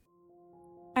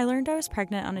I learned I was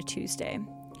pregnant on a Tuesday,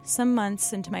 some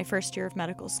months into my first year of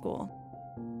medical school.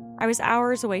 I was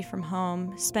hours away from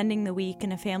home, spending the week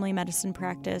in a family medicine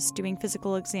practice doing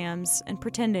physical exams and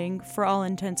pretending, for all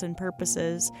intents and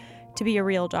purposes, to be a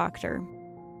real doctor.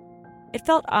 It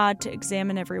felt odd to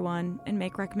examine everyone and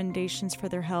make recommendations for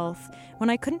their health when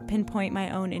I couldn't pinpoint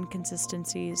my own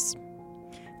inconsistencies.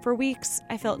 For weeks,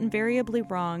 I felt invariably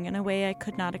wrong in a way I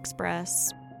could not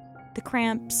express. The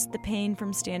cramps, the pain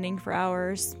from standing for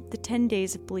hours, the 10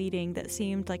 days of bleeding that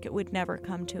seemed like it would never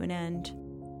come to an end.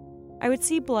 I would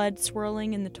see blood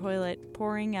swirling in the toilet,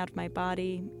 pouring out of my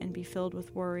body, and be filled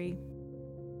with worry.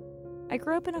 I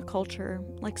grew up in a culture,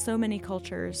 like so many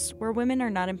cultures, where women are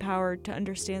not empowered to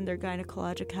understand their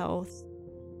gynecologic health.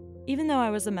 Even though I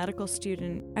was a medical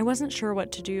student, I wasn't sure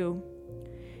what to do.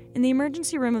 In the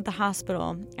emergency room of the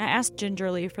hospital, I asked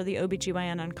gingerly for the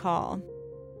OBGYN on call.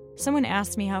 Someone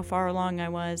asked me how far along I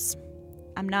was.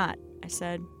 "I'm not," I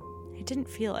said. I didn't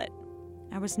feel it.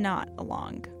 I was not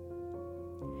along.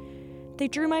 They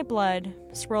drew my blood,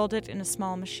 swirled it in a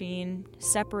small machine,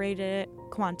 separated it,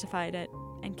 quantified it,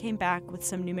 and came back with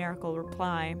some numerical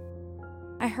reply.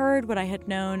 I heard what I had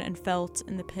known and felt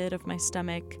in the pit of my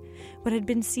stomach, what had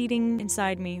been seeding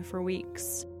inside me for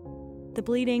weeks. The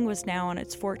bleeding was now on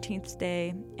its 14th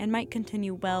day and might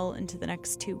continue well into the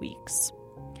next 2 weeks.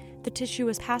 The tissue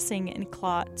was passing in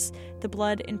clots, the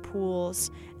blood in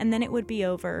pools, and then it would be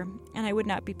over, and I would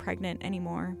not be pregnant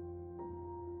anymore.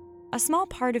 A small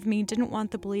part of me didn't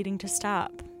want the bleeding to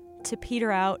stop, to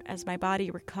peter out as my body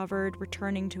recovered,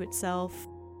 returning to itself.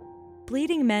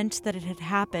 Bleeding meant that it had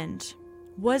happened,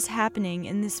 was happening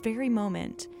in this very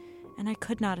moment, and I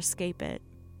could not escape it.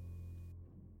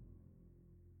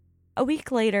 A week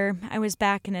later, I was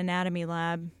back in anatomy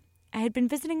lab. I had been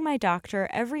visiting my doctor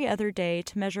every other day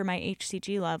to measure my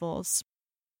HCG levels.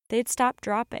 They had stopped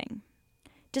dropping.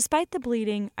 Despite the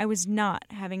bleeding, I was not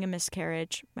having a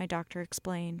miscarriage, my doctor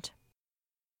explained.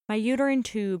 My uterine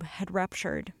tube had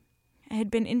ruptured. I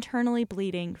had been internally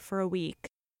bleeding for a week,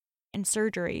 and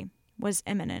surgery was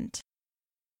imminent.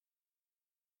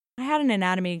 I had an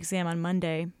anatomy exam on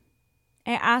Monday.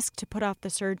 I asked to put off the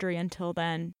surgery until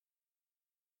then.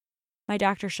 My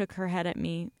doctor shook her head at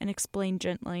me and explained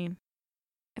gently,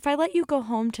 "If I let you go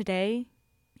home today,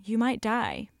 you might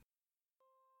die."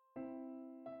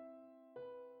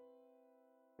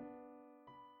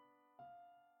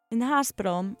 In the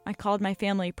hospital, I called my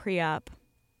family pre-op.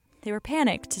 They were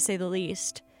panicked, to say the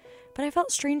least, but I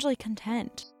felt strangely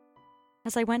content.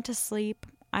 As I went to sleep,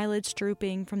 eyelids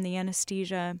drooping from the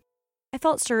anesthesia, I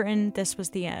felt certain this was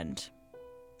the end.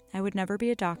 I would never be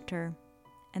a doctor,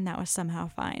 and that was somehow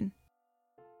fine.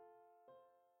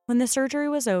 When the surgery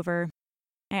was over,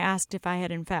 I asked if I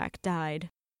had in fact died.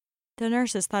 The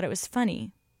nurses thought it was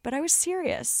funny, but I was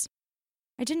serious.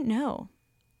 I didn't know.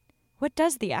 What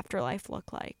does the afterlife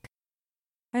look like?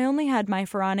 I only had my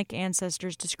pharaonic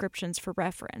ancestors' descriptions for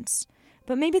reference,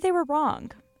 but maybe they were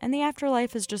wrong, and the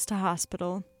afterlife is just a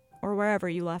hospital, or wherever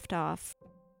you left off.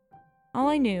 All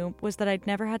I knew was that I'd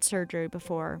never had surgery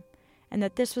before, and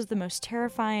that this was the most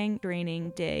terrifying,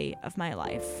 draining day of my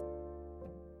life.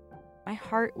 My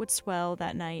heart would swell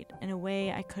that night in a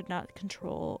way I could not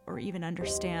control or even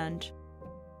understand.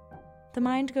 The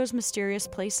mind goes mysterious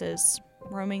places,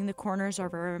 roaming the corners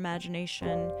of our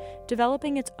imagination,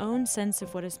 developing its own sense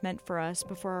of what is meant for us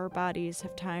before our bodies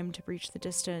have time to reach the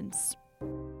distance.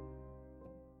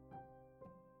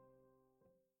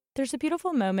 There's a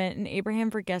beautiful moment in Abraham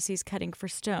Verghesse's Cutting for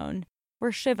Stone,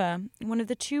 where Shiva, one of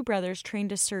the two brothers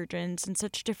trained as surgeons in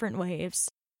such different ways,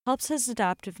 helps his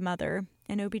adoptive mother,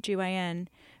 an OBGYN,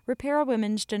 repair a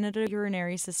woman's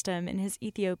genitourinary system in his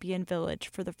Ethiopian village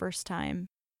for the first time.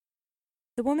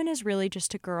 The woman is really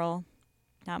just a girl,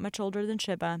 not much older than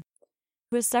Shiva,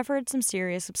 who has suffered some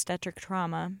serious obstetric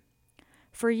trauma.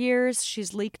 For years,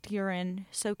 she's leaked urine,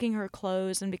 soaking her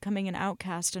clothes and becoming an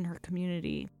outcast in her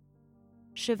community.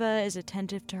 Shiva is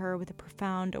attentive to her with a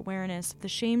profound awareness of the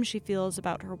shame she feels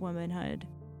about her womanhood.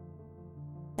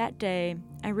 That day,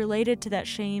 I related to that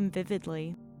shame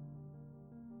vividly.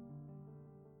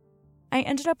 I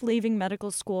ended up leaving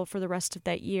medical school for the rest of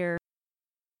that year.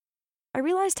 I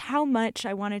realized how much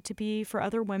I wanted to be for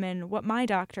other women what my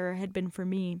doctor had been for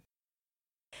me.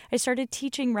 I started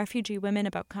teaching refugee women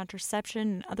about contraception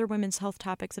and other women's health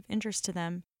topics of interest to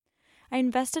them. I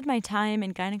invested my time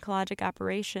in gynecologic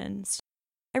operations.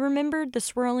 I remembered the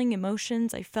swirling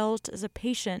emotions I felt as a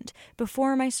patient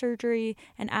before my surgery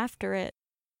and after it.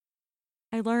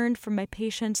 I learned from my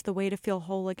patients the way to feel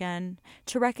whole again,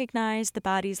 to recognize the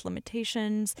body's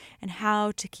limitations, and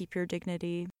how to keep your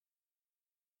dignity.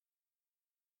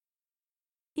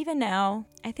 Even now,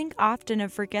 I think often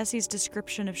of Verghese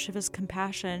description of Shiva's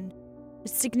compassion,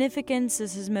 its significance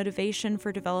as his motivation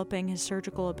for developing his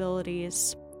surgical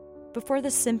abilities. Before the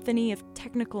symphony of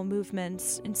technical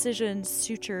movements, incisions,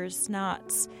 sutures,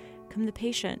 knots, come the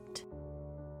patient.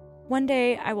 One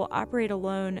day I will operate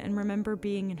alone and remember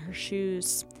being in her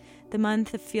shoes, the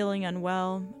month of feeling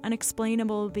unwell,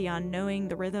 unexplainable beyond knowing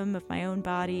the rhythm of my own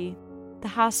body, the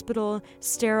hospital,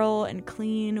 sterile and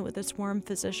clean with its warm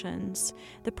physicians,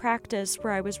 the practice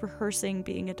where I was rehearsing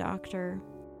being a doctor.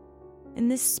 In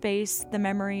this space, the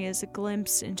memory is a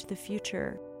glimpse into the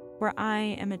future, where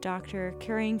I am a doctor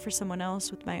caring for someone else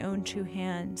with my own 2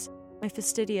 hands, my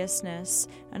fastidiousness,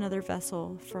 another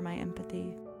vessel for my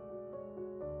empathy.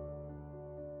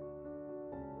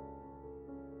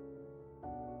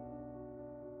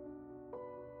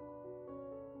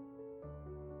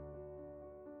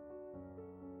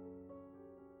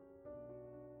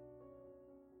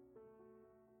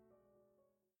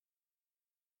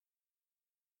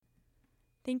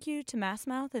 Thank you to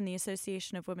MassMouth and the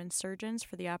Association of Women Surgeons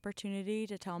for the opportunity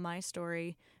to tell my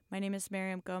story. My name is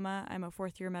Miriam Goma. I'm a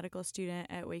 4th-year medical student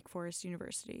at Wake Forest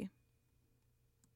University.